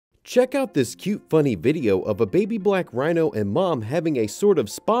Check out this cute funny video of a baby black rhino and mom having a sort of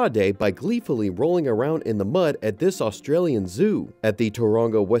spa day by gleefully rolling around in the mud at this Australian zoo. At the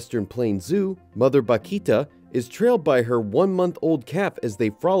Taronga Western Plains Zoo, Mother Bakita is trailed by her 1-month-old calf as they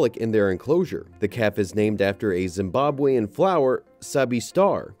frolic in their enclosure. The calf is named after a Zimbabwean flower, Sabi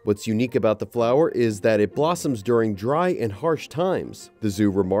Star. What's unique about the flower is that it blossoms during dry and harsh times. The zoo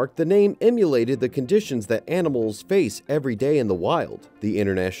remarked the name emulated the conditions that animals face every day in the wild. The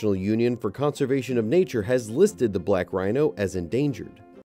International Union for Conservation of Nature has listed the black rhino as endangered.